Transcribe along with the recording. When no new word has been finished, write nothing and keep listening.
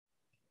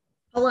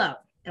Hello,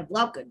 and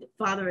welcome to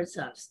Father and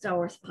Son Star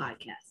Wars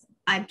Podcast.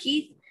 I'm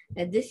Keith,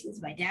 and this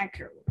is my dad,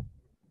 Curly.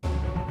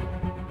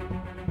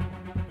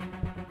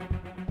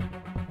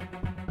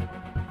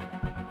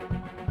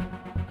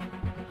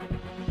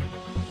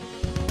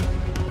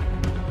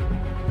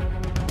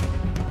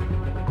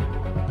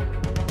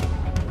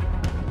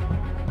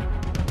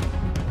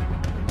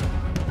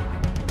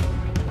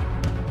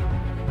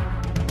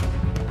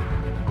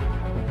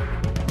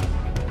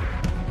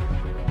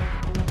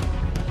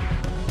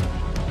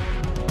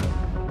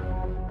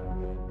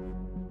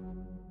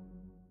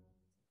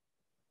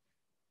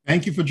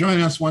 Thank you for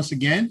joining us once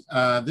again.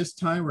 This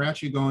time, we're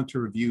actually going to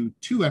review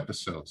two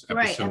episodes.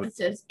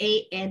 Episodes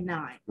 8 and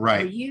 9.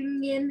 Right.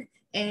 Reunion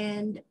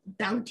and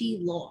Bounty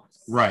Lost.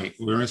 Right.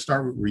 We're going to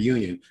start with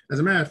Reunion. As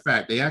a matter of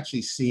fact, they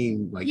actually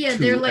seem like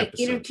they're like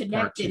episodes,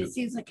 interconnected. It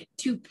seems like a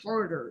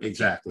two-parter.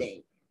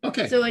 Exactly.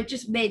 Okay. So it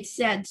just made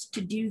sense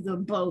to do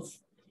them both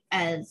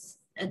as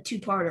a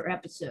two-parter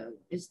episode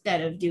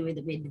instead of doing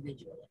them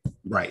individually.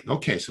 Right.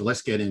 Okay. So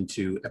let's get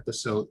into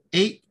episode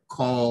 8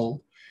 called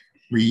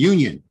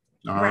Reunion.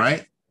 All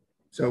right.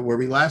 So where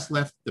we last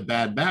left the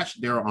Bad Batch,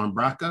 they're on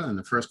Bracca. And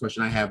the first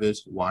question I have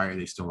is, why are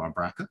they still on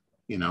Bracca?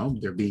 You know,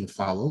 they're being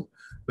followed.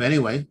 But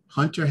anyway,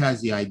 Hunter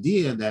has the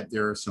idea that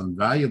there are some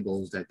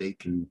valuables that they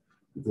can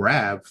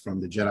grab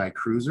from the Jedi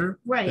cruiser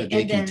that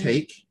they can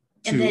take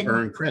to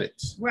earn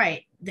credits.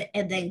 Right.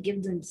 And then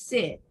give them to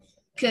Sid.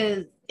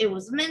 Because it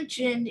was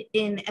mentioned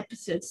in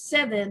episode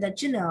 7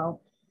 that,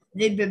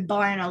 they've been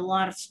buying a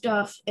lot of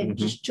stuff and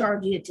just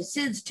charging it to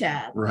Sid's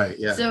tab. Right.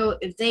 Yeah. So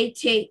if they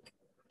take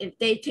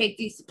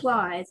these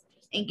supplies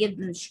and give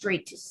them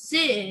straight to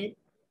Sid,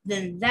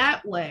 then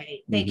that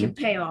way they can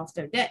pay off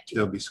their debt too.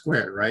 They'll be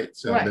squared, right?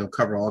 So they'll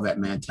cover all that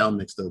Mantel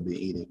mix they've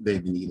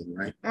been eating,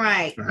 right?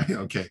 Right. Right.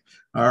 Okay.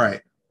 All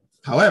right.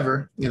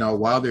 However,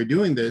 while they're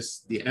doing this,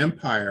 the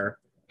Empire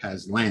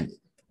has landed.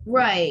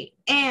 Right.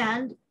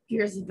 And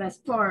here's the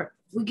best part.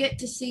 We get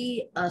to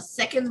see a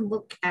second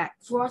look at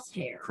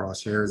Crosshair.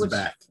 Crosshair is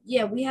back.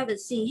 Yeah, we haven't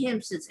seen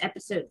him since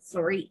episode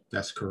 3.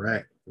 That's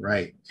correct.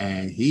 Right.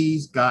 And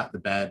he's got the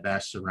Bad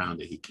Batch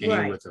surrounded. He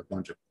came with a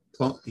bunch of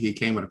he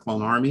came with a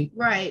clone army.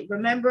 Right.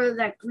 Remember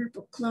that group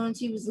of clones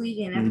he was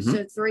leading in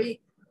episode 3?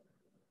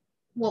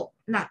 Well,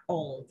 not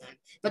all of them,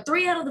 but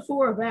 3 out of the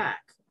 4 are back.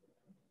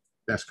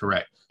 That's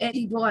correct. And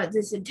he brought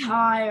this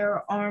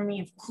entire army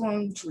of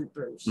clone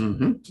troopers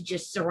to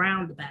just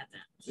surround the Bad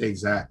Batch.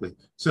 Exactly.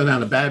 So now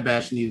the Bad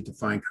Batch needed to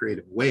find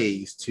creative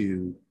ways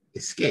to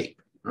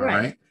escape. All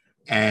right.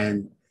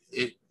 And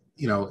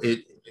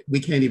we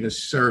can't even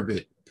serve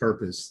it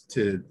purpose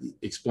to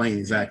explain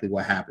exactly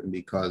what happened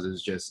because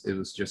it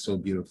was just so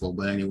beautiful.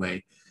 But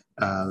anyway,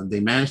 they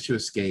managed to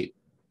escape.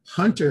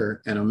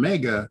 Hunter and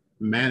Omega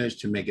managed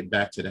to make it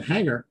back to the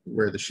hangar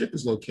where the ship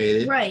is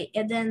located. Right.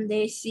 And then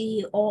they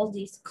see all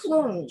these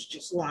clones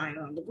just lying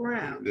on the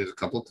ground. There's a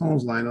couple of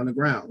clones lying on the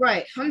ground.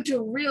 Right.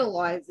 Hunter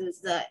realizes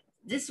that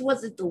this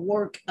wasn't the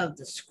work of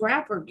the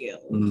Scrapper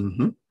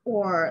Guild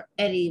or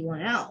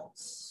anyone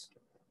else.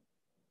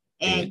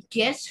 And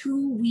guess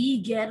who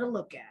we get a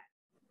look at?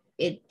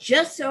 It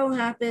just so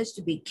happens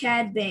to be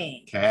Cad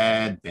Bane.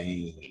 Cad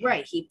Bane.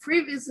 Right. He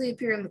previously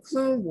appeared in the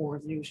Clone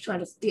Wars and he was trying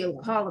to steal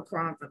the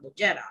holocron from the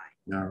Jedi.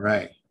 All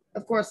right.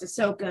 Of course,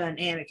 Ahsoka and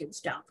Anakin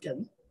stopped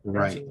him.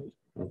 Right. Absolutely.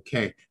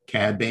 Okay.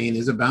 Cad Bane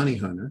is a bounty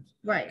hunter.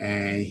 Right.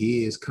 And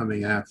he is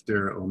coming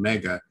after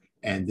Omega.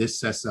 And this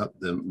sets up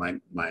my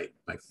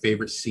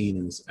favorite scene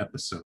in this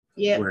episode.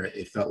 Yeah. Where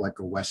it felt like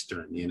a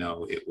Western.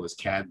 It was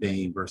Cad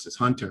Bane versus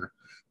Hunter.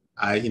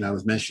 I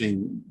was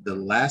mentioning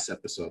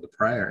the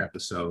prior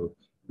episode,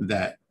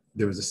 that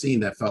there was a scene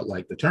that felt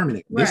like the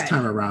Terminator. Right. This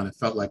time around, it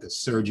felt like a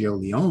Sergio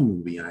Leone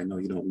movie. And I know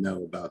you don't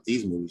know about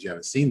these movies. You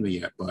haven't seen them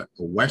yet, but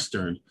a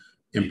Western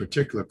in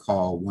particular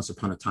called Once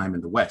Upon a Time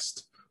in the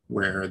West,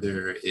 where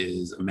there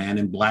is a man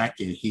in black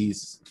and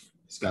he's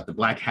got the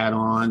black hat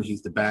on.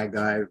 He's the bad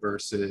guy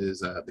versus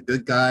the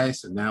good guy.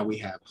 So now we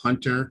have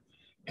Hunter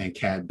and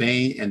Cad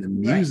Bane, and the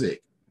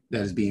music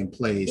that is being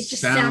played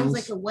sounds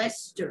like a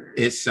Western.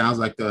 It sounds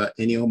like the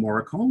Ennio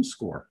Morricone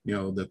score,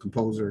 the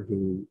composer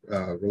who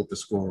wrote the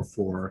score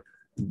for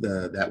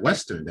that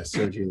Western, that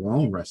Sergio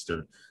Leone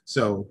Western.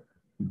 So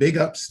big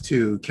ups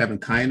to Kevin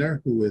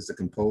Kiner, who is the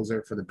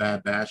composer for the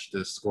Bad Batch.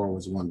 The score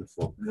was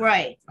wonderful.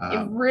 Right.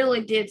 It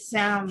really did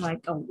sound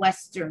like a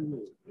Western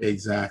movie.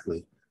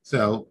 Exactly.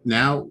 So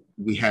now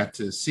we had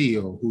to see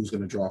who's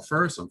going to draw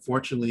first.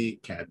 Unfortunately,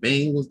 Cad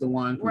Bane was the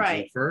one who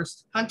drew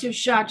first. Hunter's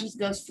shot just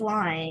goes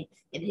flying.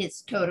 It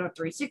hits Toto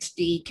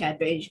 360, Cad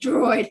Bane's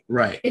droid.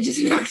 Right. It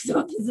just knocks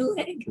off his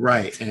leg.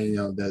 Right. And,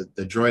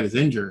 the droid is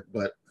injured,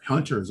 but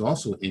Hunter is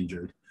also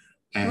injured.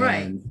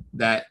 And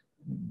that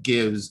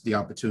gives the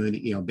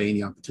opportunity, Bane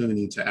the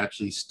opportunity to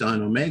actually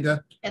stun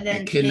Omega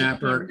and kidnap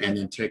her and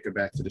then take her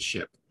back to the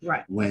ship.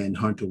 Right. When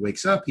Hunter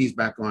wakes up, he's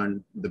back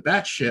on the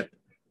Bat ship.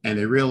 And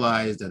they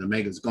realize that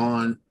Omega's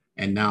gone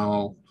And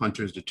now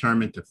Hunter is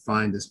determined to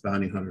find this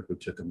bounty hunter who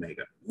took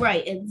Omega.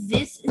 Right. And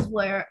this is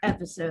where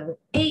episode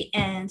 8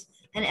 ends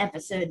and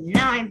episode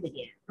 9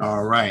 begins.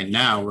 All right.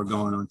 Now we're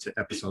going on to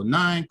episode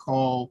 9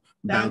 called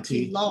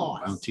Bounty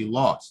Lost. Bounty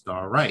Lost.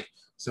 All right.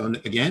 So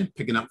again,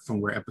 picking up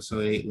from where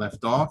episode 8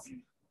 left off,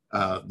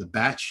 the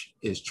Batch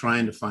is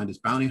trying to find this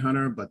bounty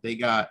hunter, but they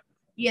got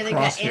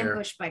got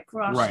ambushed by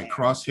Crosshair. Right.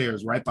 Crosshair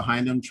is right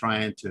behind them,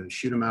 trying to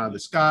shoot him out of the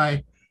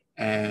sky.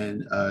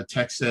 And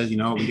Tech says, we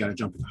got to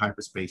jump into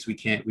hyperspace. We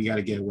got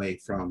to get away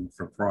from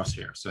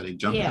Crosshair. So they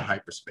jump into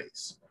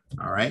hyperspace.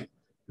 All right.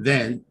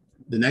 Then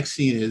the next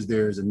scene is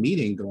there's a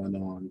meeting going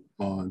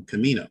on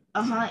Kamino.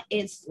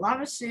 It's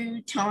Lama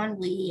Su, Ton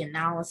Lee, and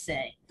Nala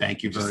Se.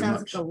 Thank you very much.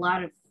 Sounds like a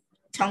lot of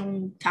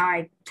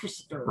tongue-tied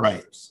twisters.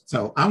 Right.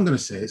 So I'm going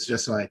to say it's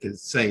just so I can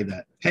say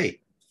that, hey,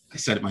 I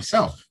said it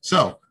myself.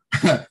 So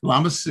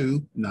Lama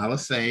Su, Nala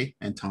Se,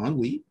 and Ton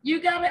Lee.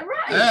 You got it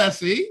right. Yeah,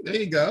 see? There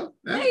you go.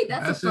 Hey,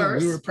 that's a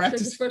first. We were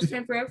practicing. That's the first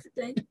time for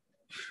everything.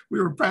 We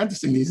were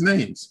practicing these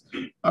names.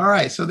 All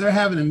right. So they're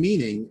having a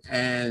meeting,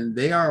 and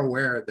they are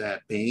aware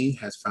that Bane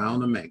has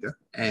found Omega.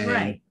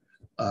 And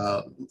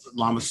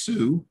Lama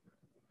Su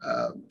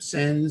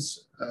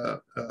sends Ton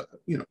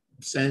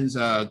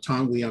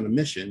Lee on a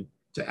mission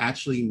to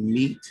actually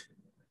meet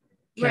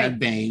Cad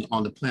Bane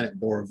on the planet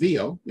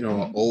Borovio,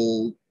 an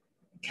old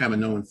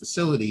Kaminoan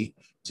facility,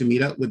 to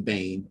meet up with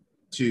Bane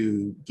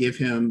to give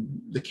him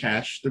the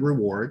cash, the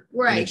reward,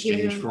 in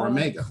exchange for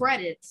Omega.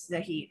 Credits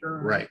that he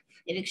earned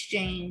in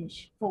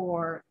exchange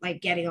for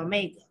getting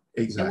Omega.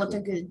 Exactly. And what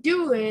they're gonna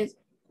do is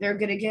they're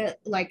gonna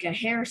get like a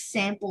hair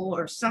sample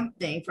or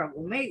something from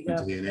Omega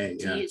DNA,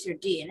 to use her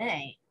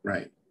DNA.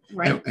 Right.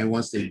 Right. And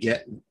once they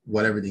get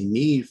whatever they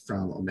need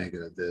from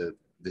Omega, the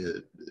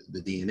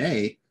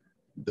DNA,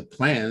 the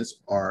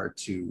plans are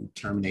to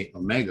terminate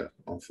Omega,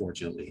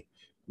 unfortunately.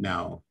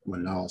 Now,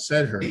 when Nala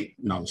Se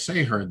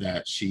heard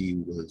that,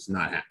 she was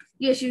not happy.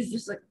 Yeah, she was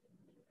just like...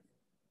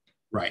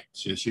 Right.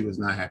 She was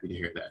not happy to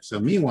hear that. So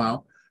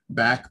meanwhile,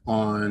 back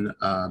on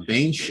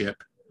Bane's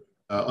ship,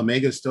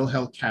 Omega is still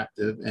held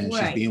captive, and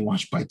she's being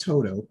watched by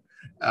Todo.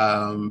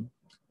 And,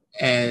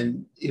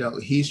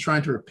 he's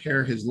trying to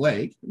repair his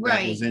leg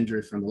that was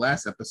injured from the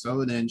last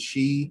episode, and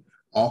she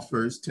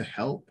offers to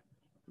help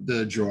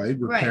the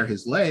droid repair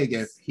his leg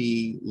if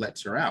he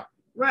lets her out.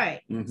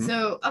 Right. Mm-hmm.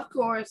 So, of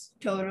course,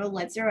 Todo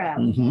lets her out,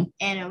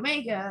 and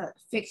Omega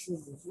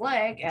fixes his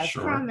leg as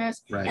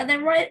promised, and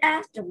then right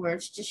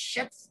afterwards just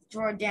shuts the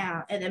droid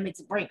down and then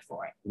makes a break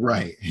for it.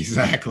 Right.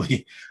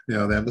 Exactly.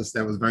 That was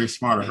very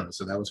smart of her.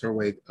 So that was her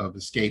way of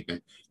escaping.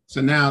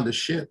 So now the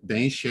ship,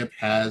 Bane's ship,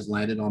 has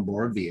landed on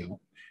Borovio,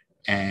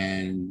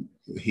 and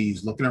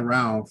he's looking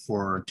around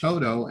for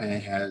Todo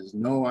and has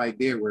no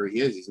idea where he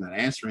is. He's not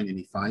answering, and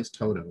he finds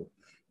Todo.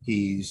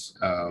 He's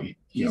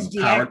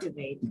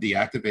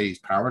deactivated. He's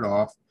powered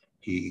off.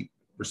 He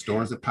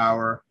restores the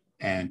power,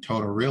 and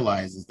Todo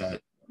realizes that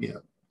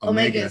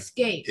Omega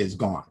is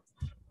gone.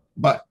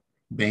 But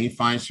Bane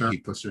finds her. He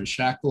puts her in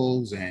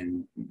shackles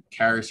and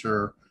carries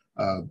her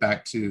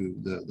back to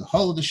the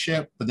hull of the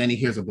ship. But then he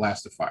hears a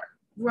blast of fire.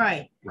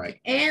 Right.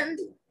 And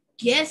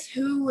guess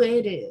who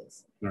it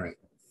is? Right.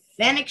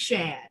 Fennec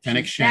Shand.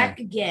 She's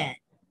back again.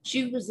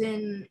 She was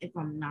in, if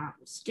I'm not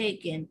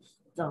mistaken,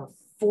 the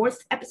 4th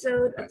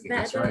episode of Bad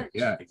Batch. Right.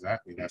 Yeah,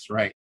 exactly. That's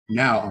right.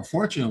 Now,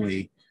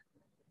 unfortunately,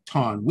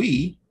 Ton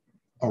Lee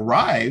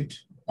arrived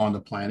on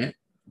the planet,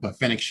 but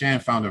Fennec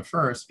Shand found her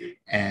first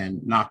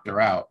and knocked her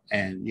out.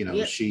 And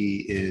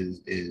she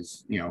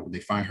is they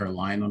find her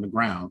lying on the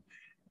ground,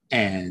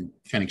 and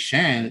Fennec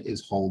Shand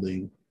is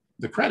holding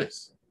the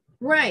credits.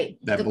 Right.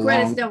 The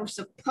credits that were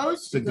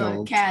supposed to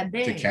go to Cad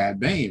Bane. To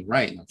Cad Bane,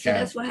 right. Now, so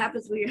that's what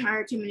happens when you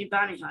hire too many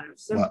bounty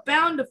hunters. They're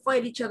bound to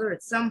fight each other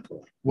at some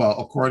point. Well,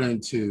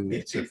 according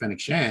to Fennec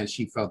Shand,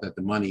 she felt that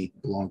the money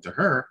belonged to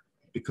her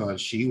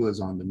because she was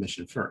on the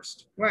mission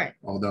first. Right.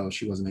 Although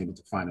she wasn't able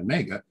to find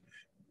Omega.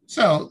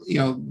 So,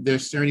 they're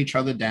staring each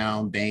other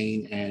down,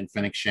 Bane and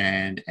Fennec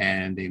Shand,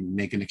 and they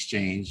make an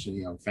exchange.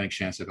 Fennec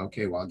Shand said,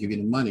 okay, well, I'll give you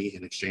the money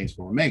in exchange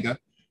for Omega.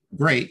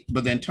 Great.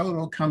 But then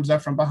Todo comes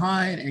up from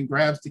behind and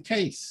grabs the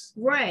case.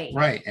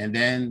 Right. And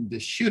then the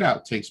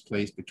shootout takes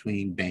place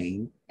between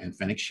Bane and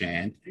Fennec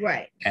Shand.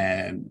 Right.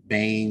 And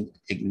Bane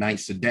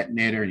ignites the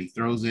detonator and he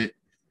throws it.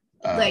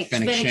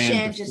 Fennec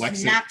Shand just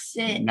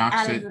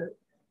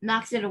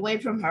knocks it away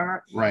from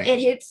her. Right. It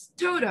hits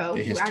Todo,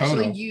 who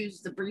actually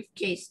used the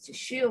briefcase to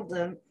shield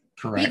him.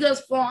 Correct. He goes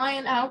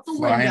flying out the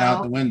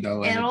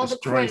window. And it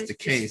destroys the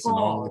case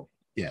and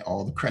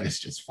all the credits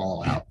just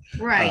fall out.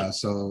 Right.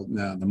 So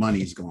now the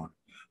money's gone.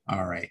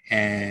 All right.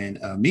 And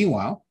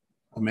meanwhile,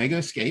 Omega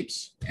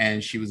escapes,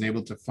 and she was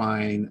able to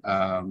find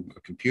a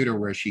computer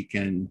where she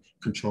can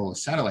control a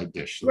satellite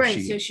dish.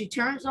 So she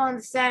turns on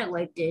the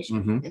satellite dish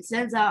and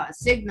sends out a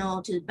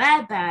signal to the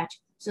Bad Batch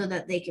so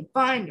that they can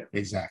find her.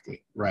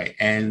 Exactly. Right.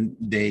 And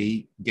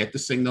they get the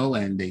signal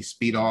and they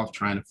speed off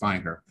trying to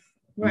find her.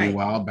 Right.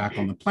 Meanwhile, back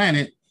on the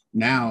planet,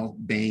 now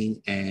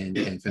Bane and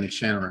Fennec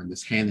Shand are in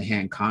this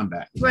hand-to-hand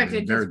combat. Right.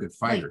 They're very good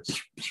fighters.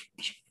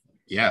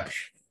 Yeah,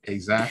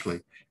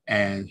 exactly.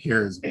 And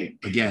here's,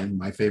 again,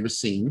 my favorite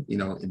scene,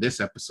 in this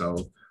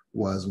episode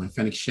was when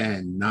Fennec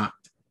Shand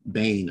knocked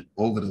Bane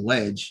over the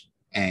ledge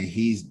and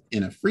he's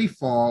in a free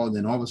fall. And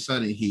then all of a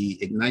sudden he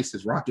ignites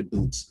his rocket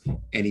boots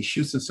and he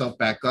shoots himself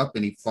back up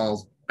and he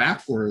falls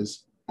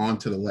backwards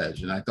onto the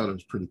ledge. And I thought it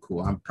was pretty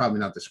cool. I'm probably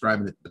not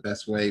describing it the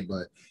best way,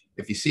 but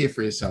if you see it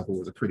for yourself, it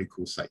was a pretty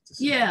cool sight to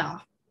see. Yeah.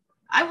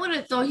 I would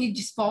have thought he'd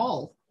just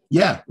fall.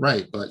 Yeah,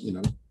 right. But,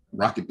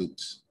 rocket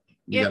boots.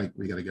 We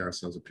gotta get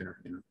ourselves a pair,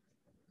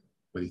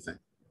 What do you think?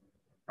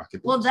 Rocket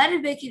boots? Well,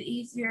 that'd make it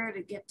easier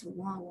to get to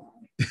Wawa.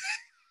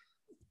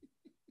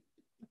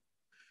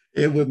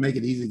 It would make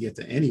it easy to get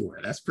to anywhere.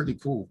 That's pretty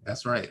cool.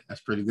 That's right.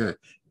 That's pretty good.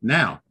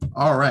 Now,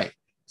 all right.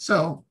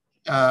 So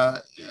the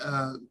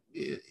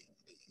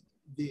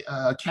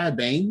Cad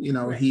Bane,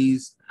 right.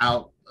 He's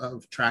out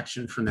of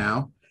traction for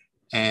now.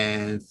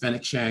 And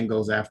Fennec Shand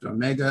goes after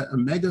Omega.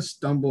 Omega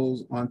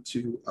stumbles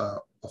onto a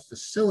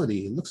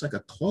facility. It looks like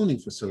a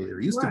cloning facility. Or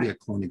used to be a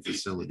cloning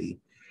facility.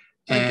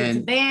 And it's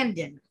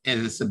abandoned.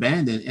 And it's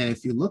abandoned. And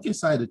if you look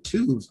inside the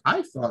tubes,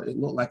 I thought it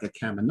looked like a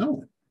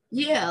Kaminoan.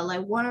 Yeah,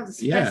 like one of the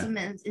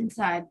specimens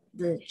inside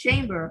the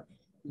chamber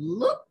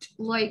looked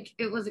like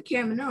it was a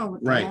Kaminoan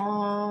with a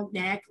long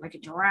neck, like a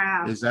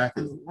giraffe.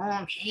 Exactly. And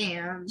long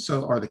hands.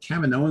 So are the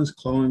Kaminoans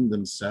cloning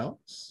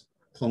themselves?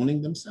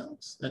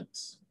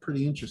 That's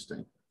pretty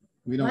interesting.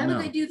 We don't know. Why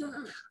would they do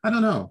that? I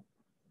don't know.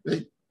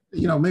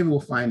 Maybe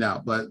we'll find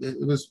out. But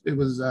it was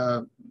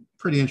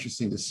pretty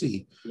interesting to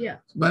see. Yeah.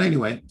 But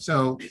anyway,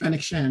 so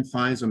Fennec Shand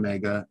finds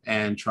Omega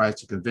and tries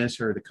to convince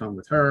her to come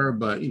with her,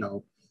 but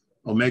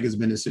Omega's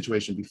been in this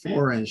situation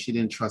before, and she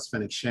didn't trust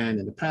Fennec Shand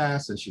in the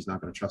past, and she's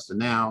not going to trust her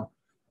now.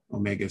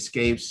 Omega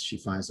escapes. She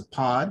finds a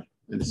pod,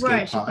 an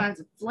escape pod. She finds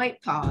a flight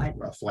pod.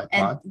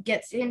 And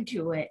gets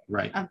into it.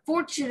 Right.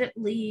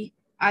 Unfortunately,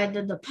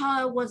 either the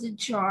pod was in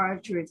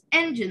charge or its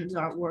engines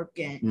aren't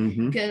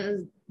working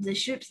because the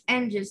ship's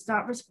engines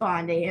stop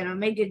responding, and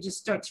Omega just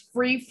starts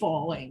free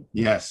falling.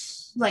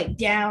 Yes. Like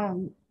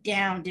down,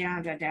 down,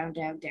 down, down, down,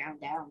 down, down,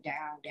 down,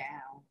 down,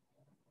 down.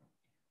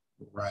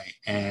 Right.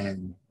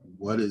 And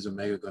what is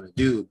Omega going to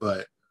do?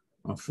 But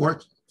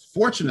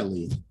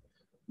unfortunately,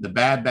 the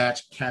Bad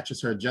Batch catches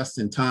her just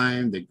in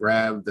time. They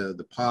grab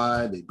the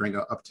pod, they bring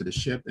her up to the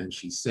ship, and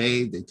she's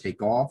saved. They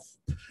take off.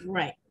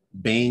 Right.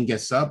 Bane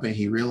gets up and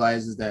he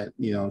realizes that,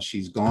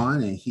 she's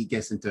gone, and he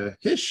gets into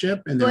his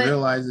ship and then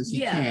realizes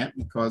he can't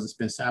because it's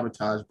been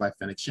sabotaged by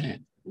Fennec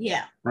Shand.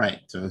 Yeah. Right.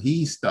 So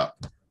he's stuck.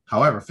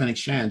 However, Fennec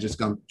Shand just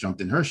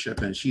jumped in her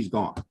ship and she's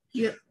gone.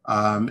 Yep.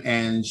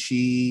 And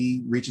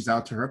she reaches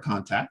out to her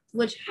contact,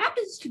 which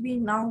happens to be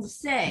Nala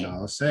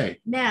Se.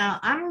 Now,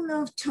 I don't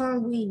know if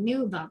Turnwee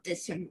knew about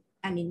this, not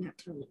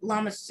Turnwee,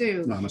 Lama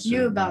Su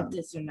knew about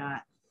this or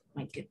not.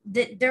 Like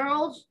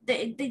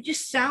they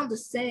just sound the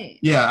same.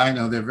 Yeah, I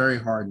know they're very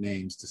hard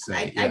names to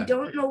say. I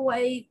don't know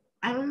why.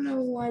 I don't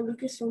know why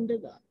Lucasfilm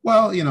did that.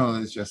 Well,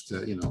 it's just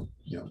to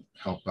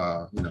help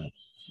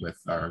with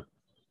our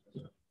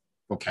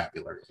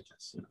vocabulary, I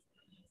guess.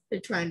 They're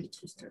trying to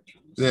twist our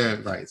tongues. Yeah,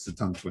 right. It's a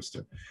tongue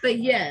twister. But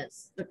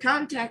yes, the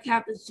contact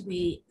happens to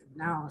be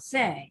Nala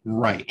Se.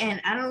 Right.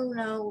 And I don't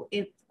know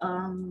if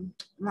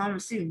Lama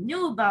Su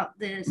knew about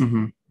this,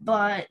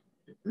 but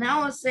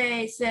Nala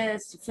Se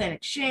says to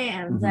Fennec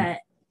Shand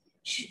that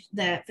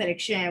Fennec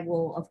Shand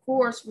will, of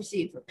course,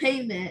 receive her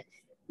payment,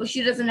 but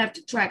she doesn't have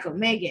to track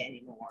Omega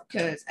anymore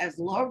because as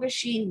long as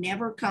she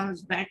never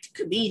comes back to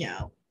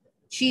Kamino,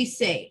 she's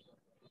safe.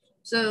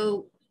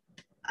 So,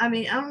 I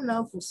don't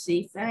know if we'll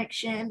see Fennec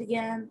Shand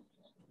again.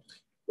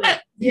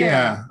 But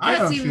yeah, I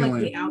have a feeling.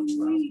 Like the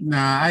outro.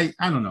 Nah,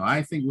 I don't know.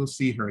 I think we'll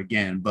see her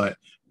again. But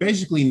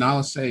basically,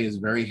 Nala Se is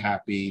very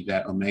happy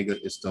that Omega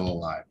is still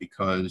alive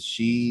because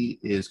she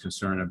is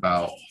concerned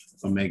about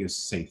Omega's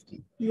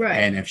safety. Right.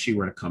 And if she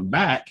were to come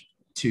back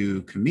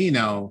to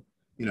Kamino,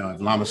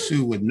 if Lama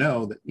Su would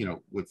know that,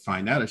 would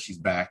find out if she's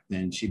back,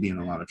 then she'd be in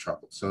a lot of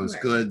trouble. So it's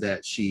good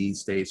that she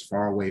stays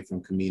far away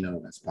from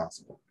Kamino as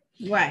possible.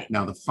 Right.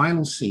 Now, the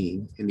final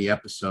scene in the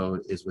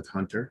episode is with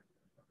Hunter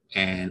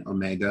and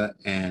Omega,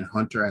 and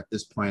Hunter at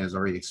this point has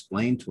already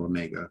explained to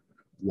Omega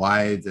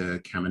why the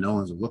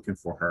Kaminoans are looking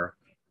for her,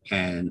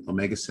 and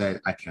Omega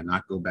said, I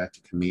cannot go back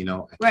to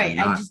Kamino. I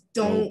just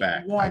don't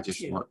want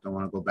to. Don't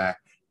want to go back.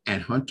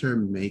 And Hunter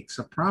makes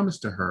a promise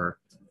to her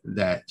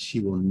that she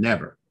will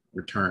never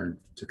return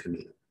to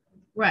Kamino.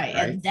 Right.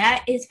 And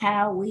that is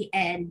how we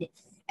end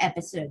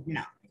episode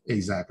 9.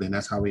 Exactly, and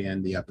that's how we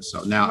end the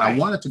episode. Now, I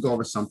wanted to go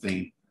over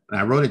something, and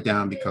I wrote it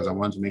down because I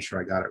wanted to make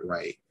sure I got it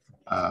right.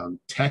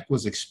 Tech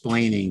was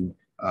explaining,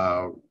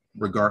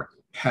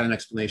 had an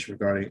explanation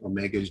regarding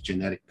Omega's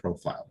genetic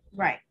profile.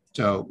 Right.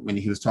 So when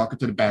he was talking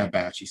to the Bad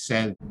Batch, he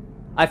said,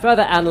 I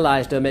further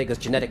analyzed Omega's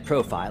genetic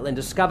profile and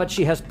discovered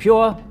she has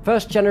pure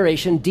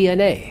first-generation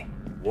DNA.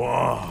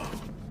 Whoa.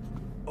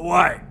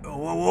 Wait,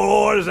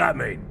 what does that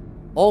mean?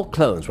 All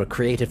clones were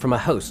created from a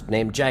host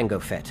named Jango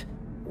Fett.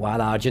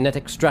 While our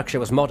genetic structure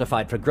was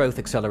modified for growth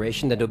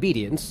acceleration and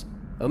obedience,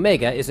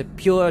 Omega is a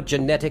pure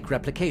genetic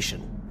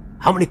replication.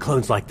 How many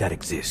clones like that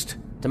exist?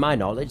 To my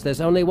knowledge,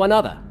 there's only one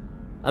other.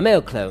 a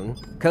male clone,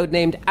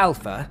 codenamed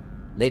Alpha,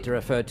 later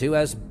referred to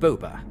as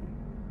Boba.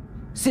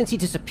 Since he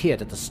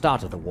disappeared at the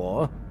start of the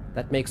war,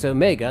 that makes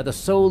Omega the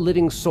sole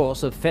living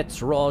source of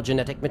Fett's raw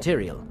genetic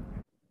material.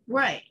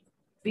 Right,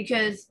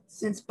 because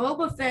since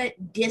Boba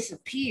Fett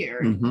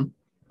disappeared,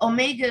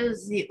 Omega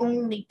is the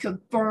only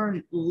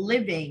confirmed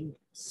living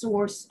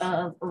source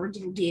of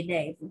original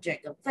DNA from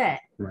Jango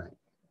Fett. Right.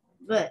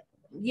 But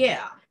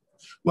yeah.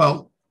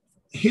 Well,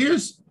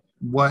 here's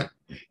what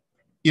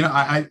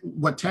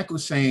what Tech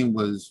was saying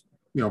was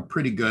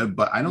pretty good,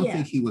 but I don't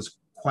think he was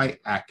quite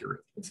accurate.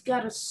 It's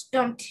got a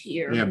stunt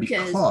here. Yeah,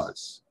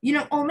 because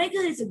Omega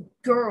is a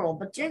girl,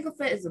 but Jango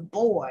Fett is a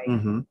boy.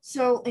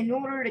 So in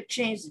order to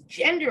change the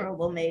gender of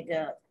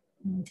Omega,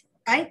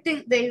 I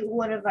think they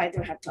would have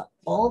either had to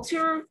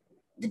alter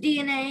the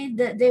DNA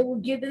that they were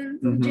given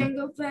from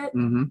Jango Fett,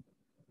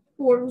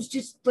 or it was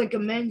just like a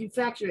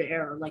manufacturing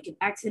error, like an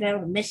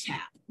accidental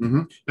mishap.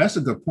 That's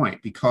a good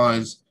point,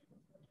 because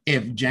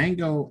if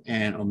Jango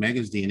and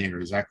Omega's DNA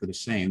are exactly the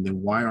same,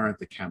 then why aren't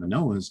the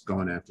Kaminoans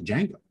going after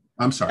Jango?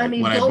 I'm sorry,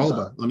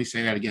 Boba. Let me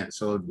say that again.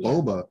 So if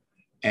Boba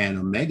and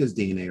Omega's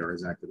DNA are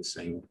exactly the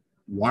same,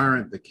 why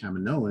aren't the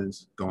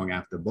Kaminoans going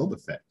after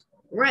Boba Fett?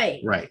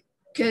 Right.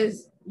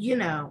 Because,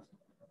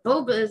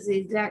 Boba is the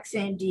exact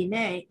same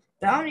DNA.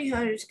 Bounty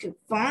hunters could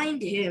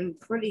find him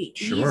pretty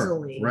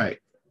easily. Right.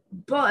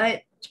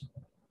 But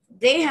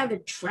they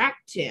haven't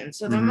tracked him.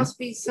 So there must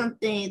be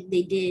something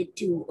they did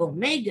to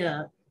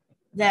Omega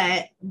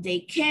that they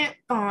can't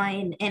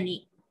find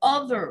any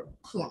other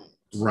clones.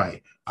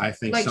 Right. I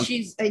think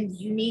she's a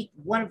unique,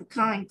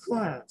 one-of-a-kind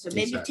clone. So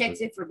maybe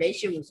Tech's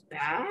information was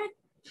bad?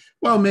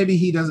 Well, maybe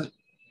he doesn't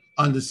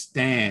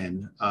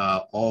understand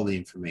all the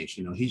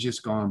information. He's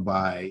just gone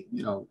by,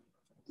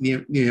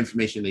 the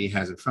information that he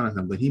has in front of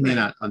him, but he may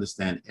not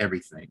understand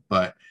everything.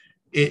 But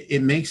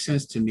it makes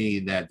sense to me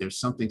that there's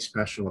something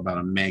special about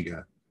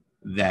Omega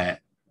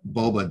that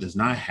Boba does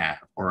not have,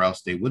 or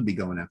else they would be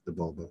going after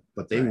Boba,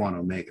 but they want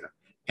Omega.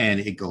 And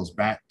it goes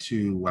back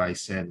to what I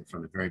said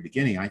from the very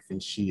beginning. I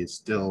think she is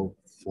still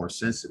Force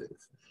sensitive.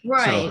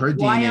 Right. So her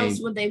DNA, why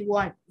else would they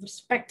want,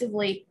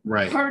 respectively,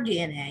 her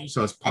DNA?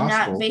 So it's possible.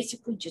 And not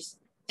basically just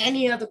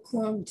any other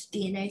clone's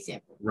DNA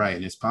sample. Right.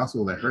 And it's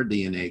possible that her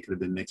DNA could have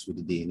been mixed with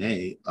the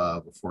DNA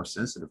of a Force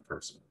sensitive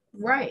person.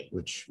 Right.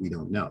 Which we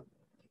don't know.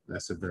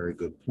 That's a very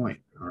good point.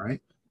 All right.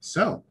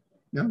 So,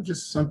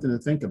 just something to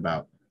think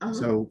about.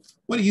 So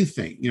what do you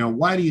think?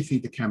 Why do you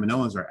think the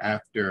Kaminoans are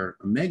after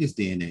Omega's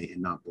DNA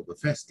and not Boba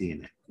Fett's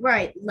DNA?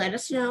 Right. Let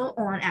us know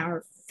on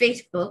our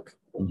Facebook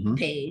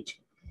page.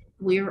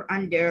 We're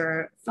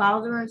under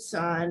Father and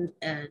Son,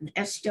 an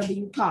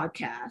SW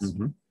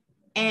podcast.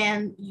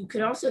 And you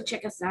could also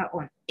check us out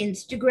on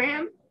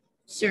Instagram.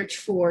 Search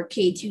for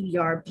K2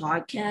 Yard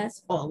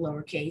Podcast, all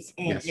lowercase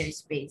and no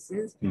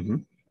spaces.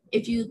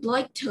 If you'd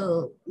like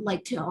to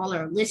all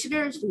our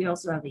listeners, we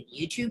also have a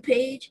YouTube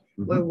page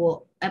where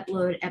we'll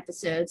upload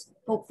episodes,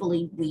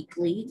 hopefully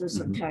weekly, though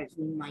sometimes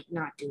we might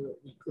not do it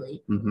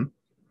weekly.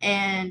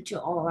 And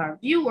to all our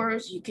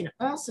viewers, you can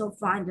also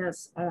find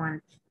us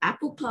on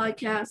Apple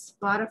Podcasts,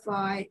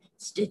 Spotify,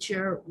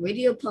 Stitcher,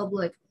 Radio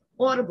Public,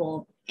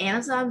 Audible,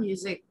 Amazon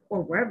Music,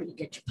 or wherever you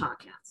get your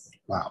podcasts.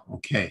 Wow.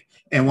 Okay.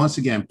 And once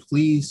again,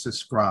 please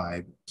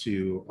subscribe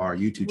to our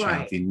YouTube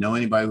channel. If you know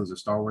anybody who's a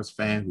Star Wars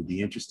fan who'd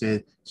be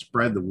interested,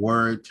 spread the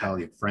word, tell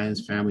your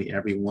friends, family,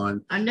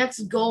 everyone. Our next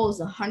goal is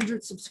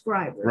 100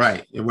 subscribers.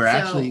 Right. And we're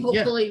actually,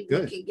 hopefully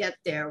we can get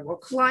there. We're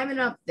climbing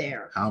up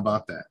there. How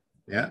about that?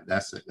 Yeah,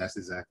 that's it. That's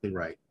exactly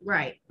right.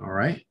 Right. All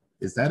right.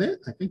 Is that it?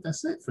 I think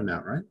that's it for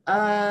now,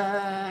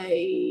 right?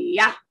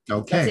 Yeah.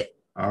 Okay. That's it.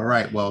 All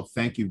right. Well,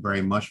 thank you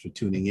very much for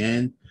tuning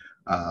in.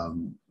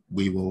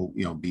 We will,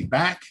 be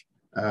back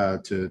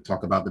to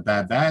talk about the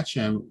Bad Batch,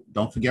 and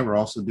don't forget we're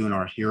also doing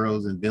our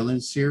Heroes and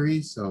Villains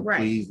series. So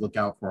please look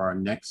out for our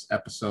next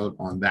episode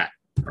on that.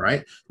 All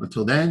right.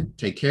 Until then,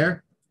 take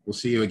care. We'll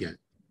see you again.